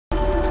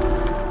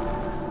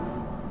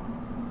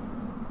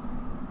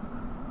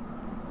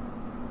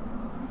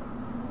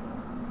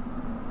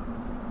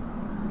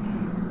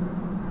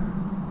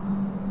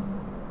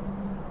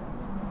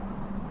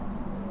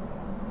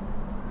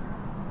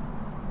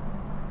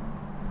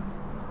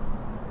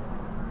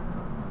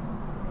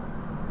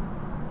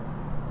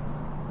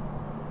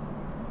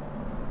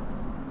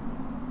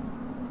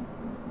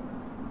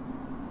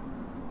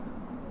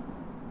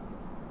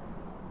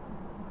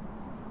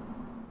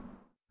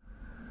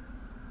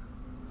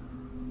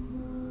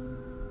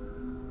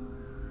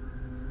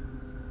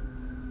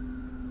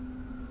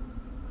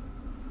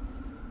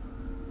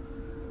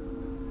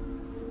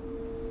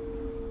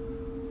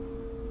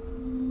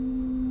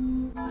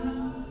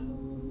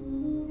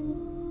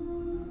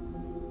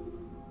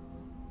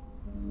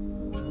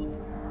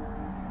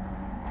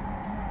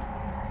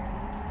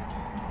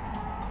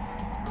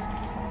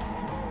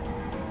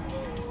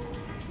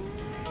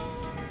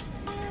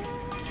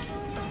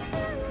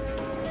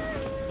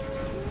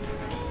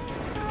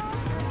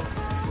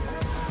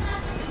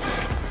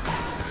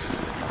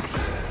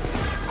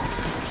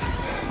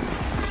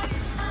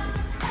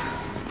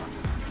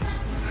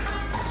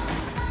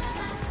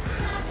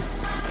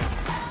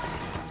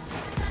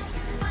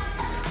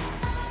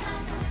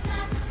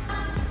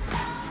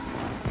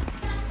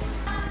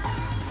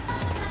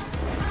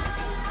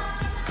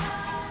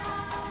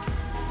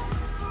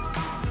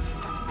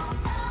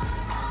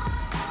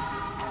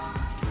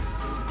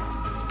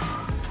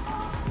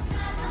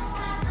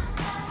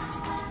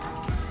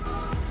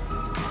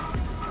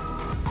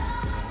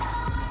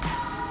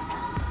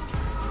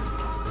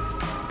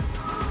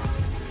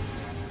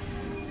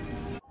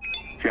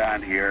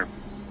John here.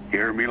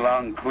 Hear me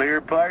loud and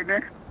clear,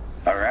 partner?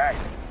 All right.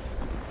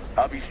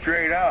 I'll be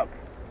straight up.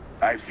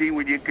 I've seen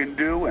what you can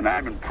do, and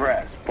I'm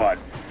impressed, but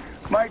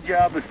my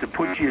job is to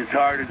push you as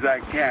hard as I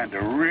can to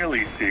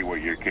really see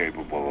what you're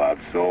capable of,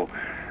 so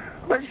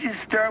let's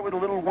just start with a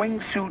little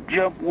wingsuit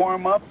jump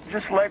warm-up,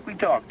 just like we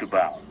talked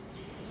about.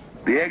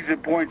 The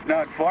exit point's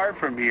not far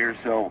from here,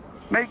 so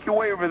make your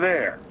way over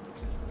there.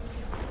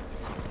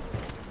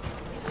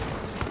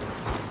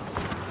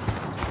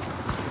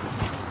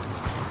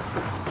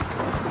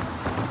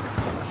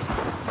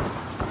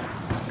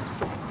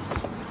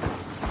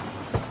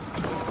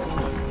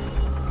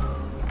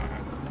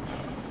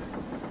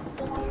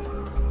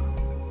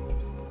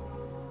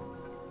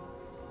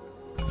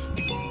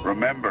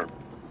 Remember,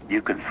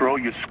 you can throw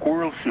your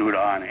squirrel suit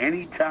on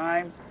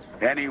anytime,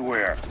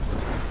 anywhere.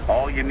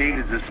 All you need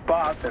is a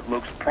spot that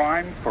looks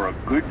primed for a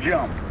good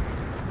jump.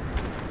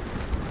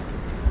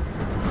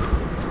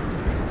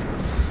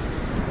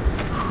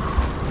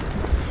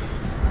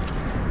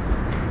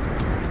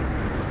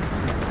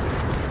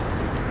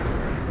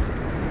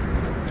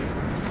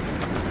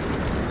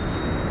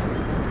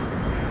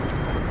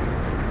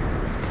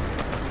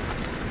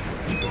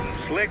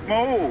 Slick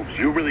moves.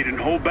 You really didn't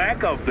hold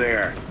back up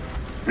there.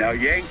 Now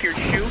yank your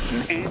chute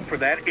and aim for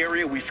that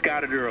area we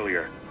scouted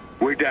earlier.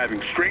 We're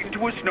diving straight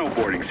into a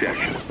snowboarding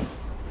session.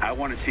 I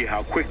want to see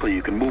how quickly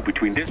you can move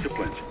between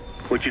disciplines,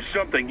 which is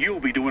something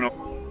you'll be doing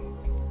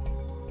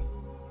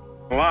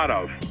a lot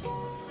of.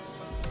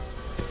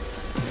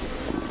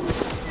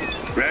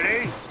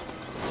 Ready?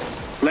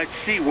 Let's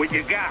see what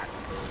you got.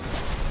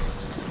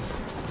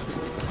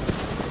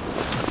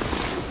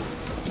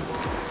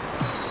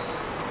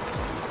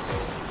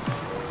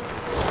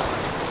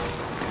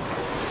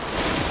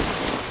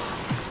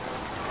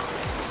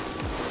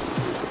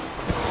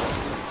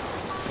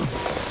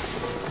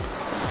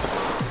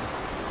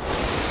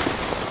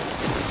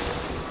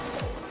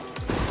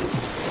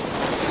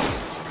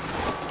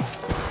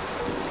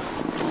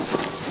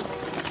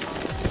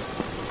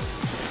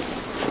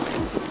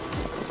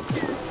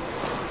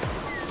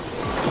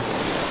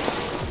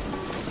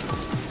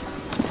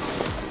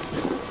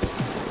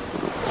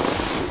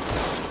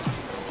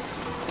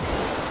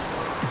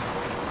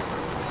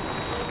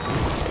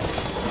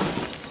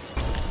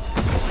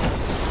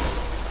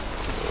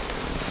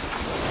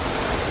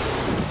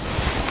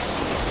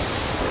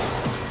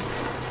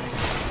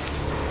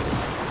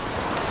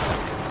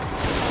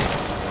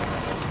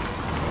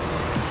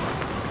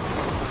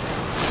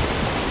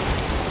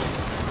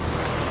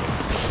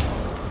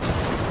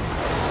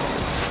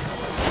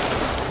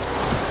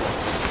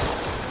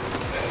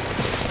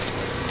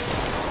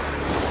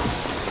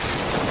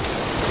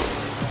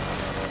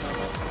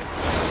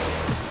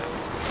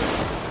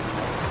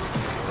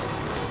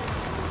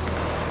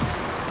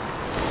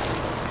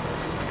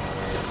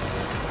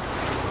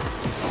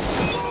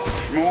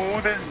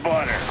 Smooth as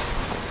butter.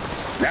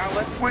 Now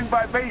let's swing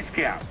by base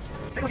camp.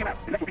 Take a look at the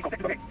map. The next will be called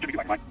Technical Gate. Should be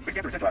too line. Base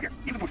camp is central out here.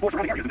 Even the sports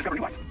surrounding areas and discover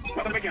new life.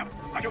 Welcome to base camp.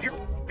 I chose here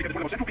because it's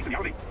one of the most central feats in the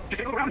RV. Just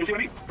take a look around and you'll see what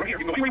I mean. From here,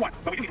 you can go anywhere you want,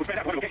 but we do need to expand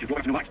out to other locations to open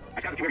up some new lines. I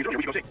scouted 2 areas earlier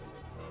we should go see.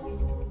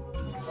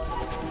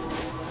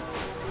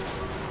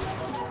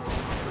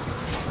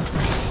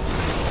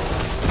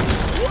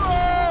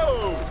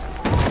 Whoa!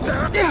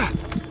 Yeah!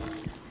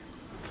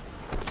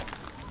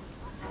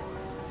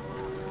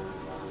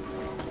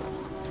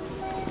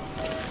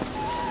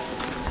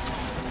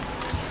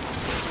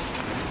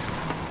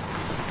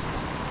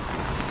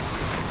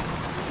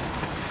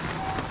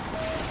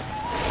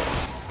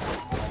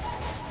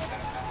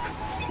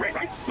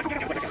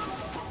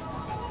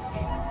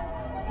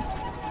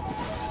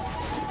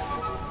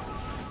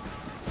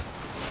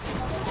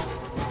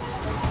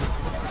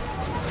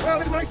 Well,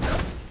 this is nice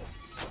stuff.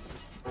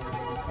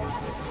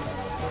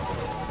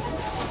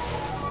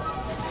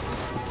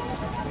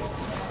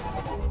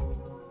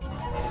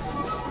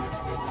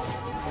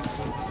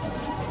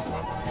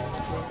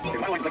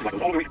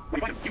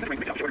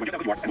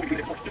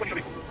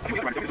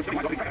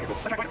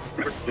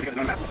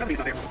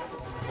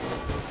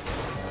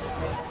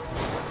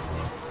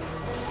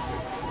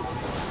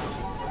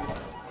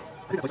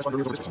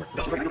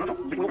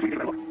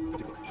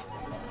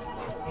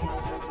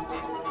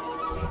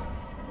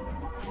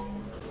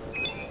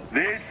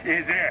 This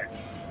is it.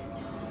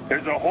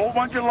 There's a whole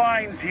bunch of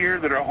lines here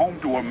that are home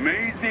to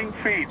amazing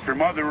feats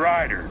from other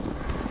riders.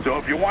 So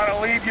if you want to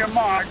leave your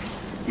mark,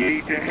 you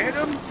need to hit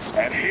them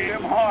and hit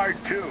them hard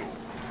too.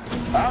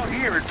 Out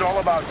here it's all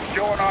about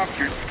showing off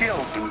your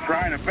skills and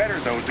trying to better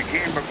those that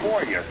came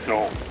before you,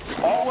 so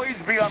always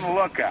be on the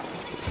lookout.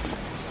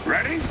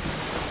 Ready?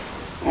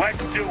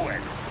 Let's do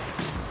it.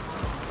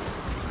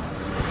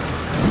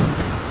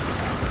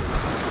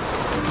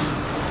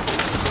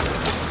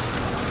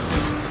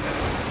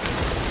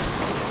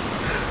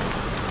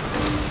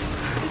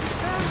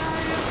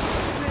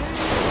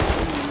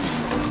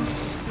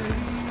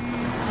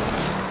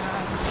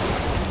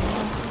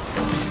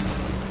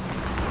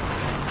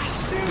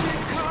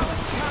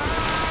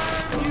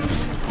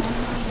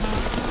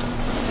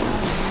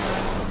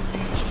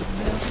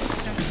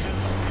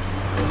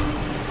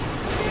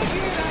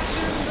 I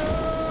should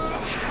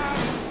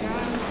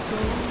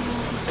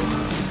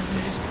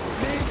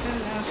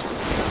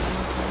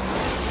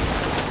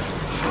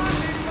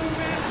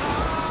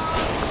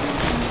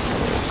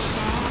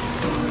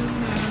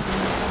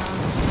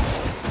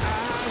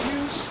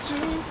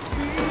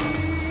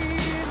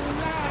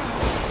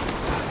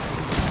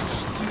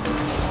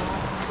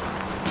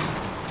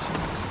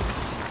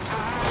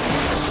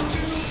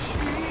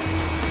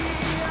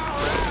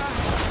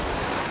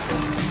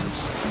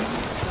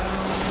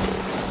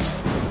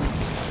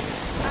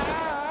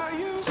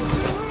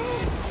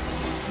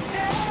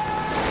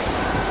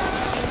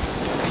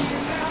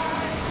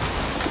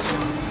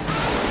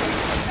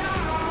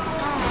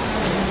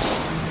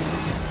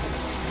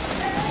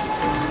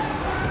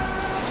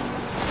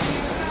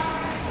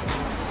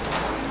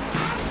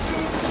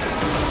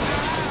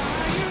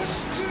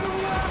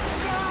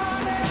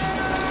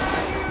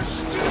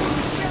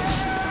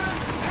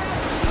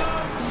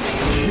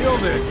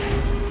Nailed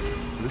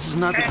it! This is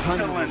not the time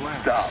to Excellent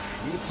relax.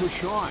 stuff. You need to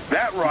push on.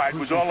 That ride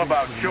was all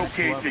about Pushing things to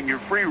the next showcasing level. your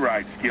free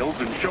ride skills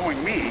and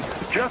showing me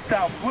just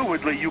how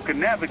fluidly you can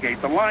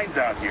navigate the lines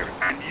out here.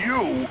 And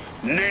you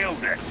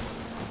nailed it.